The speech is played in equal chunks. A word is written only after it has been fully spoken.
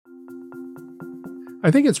I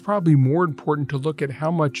think it's probably more important to look at how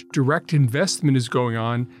much direct investment is going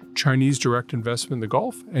on, Chinese direct investment in the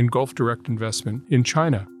Gulf and Gulf direct investment in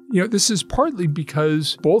China. This is partly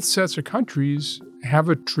because both sets of countries have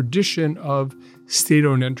a tradition of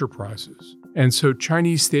state-owned enterprises. And so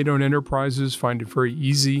Chinese state-owned enterprises find it very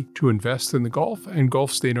easy to invest in the Gulf, and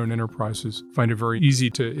Gulf state-owned enterprises find it very easy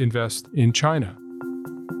to invest in China.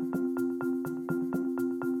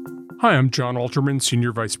 Hi, I'm John Alterman,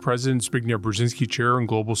 Senior Vice President, Zbigniew Brzezinski Chair in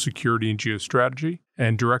Global Security and Geostrategy,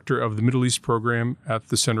 and Director of the Middle East Program at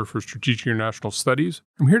the Center for Strategic International Studies.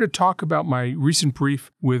 I'm here to talk about my recent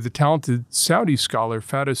brief with the talented Saudi scholar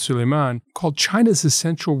Fadwa Suleiman called China's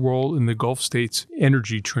Essential Role in the Gulf States'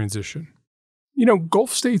 Energy Transition.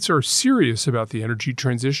 Gulf states are serious about the energy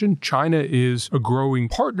transition. China is a growing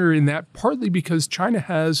partner in that, partly because China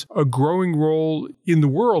has a growing role in the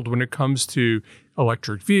world when it comes to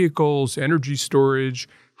electric vehicles, energy storage,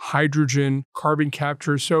 hydrogen, carbon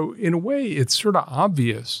capture. So in a way, it's sort of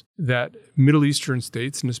obvious that Middle Eastern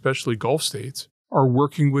states, and especially Gulf states, are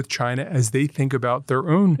working with China as they think about their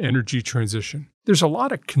own energy transition. There's a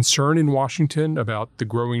lot of concern in Washington about the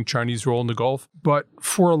growing Chinese role in the Gulf, but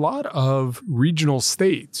for a lot of regional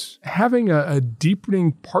states, having a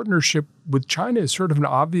deepening partnership with China is sort of an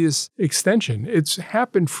obvious extension. It's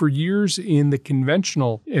happened for years in the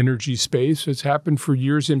conventional energy space. It's happened for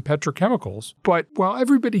years in petrochemicals. But while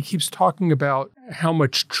everybody keeps talking about how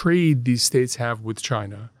much trade these states have with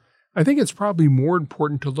China, I think it's probably more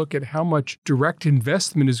important to look at how much direct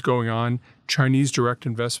investment is going on, Chinese direct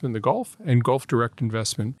investment in the Gulf and Gulf direct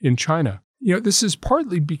investment in China. This is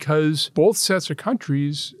partly because both sets of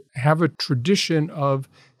countries have a tradition of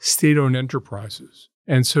state-owned enterprises.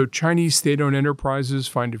 And so Chinese state-owned enterprises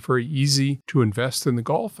find it very easy to invest in the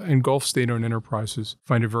Gulf, and Gulf state-owned enterprises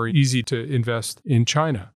find it very easy to invest in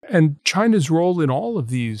China. And China's role in all of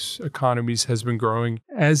these economies has been growing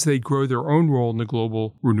as they grow their own role in the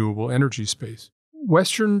global renewable energy space.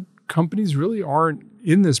 Western companies really aren't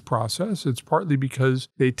in this process. It's partly because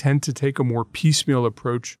they tend to take a more piecemeal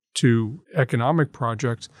approach to economic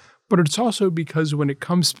projects. But it's also because when it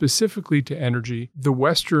comes specifically to energy, the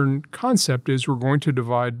Western concept is we're going to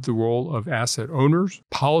divide the role of asset owners,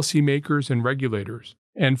 policymakers, and regulators.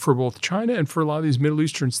 And for both China and for a lot of these Middle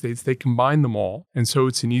Eastern states, they combine them all. And so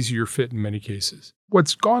it's an easier fit in many cases.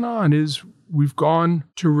 What's gone on is we've gone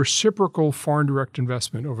to reciprocal foreign direct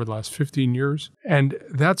investment over the last 15 years. And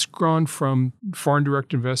that's gone from foreign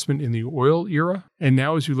direct investment in the oil era. And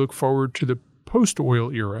now as you look forward to the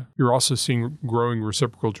post-oil era, you're also seeing growing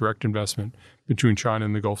reciprocal direct investment between China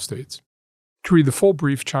and the Gulf states. To read the full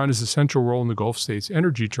brief, China's Essential Role in the Gulf States'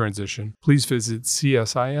 Energy Transition, please visit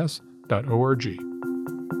csis.org.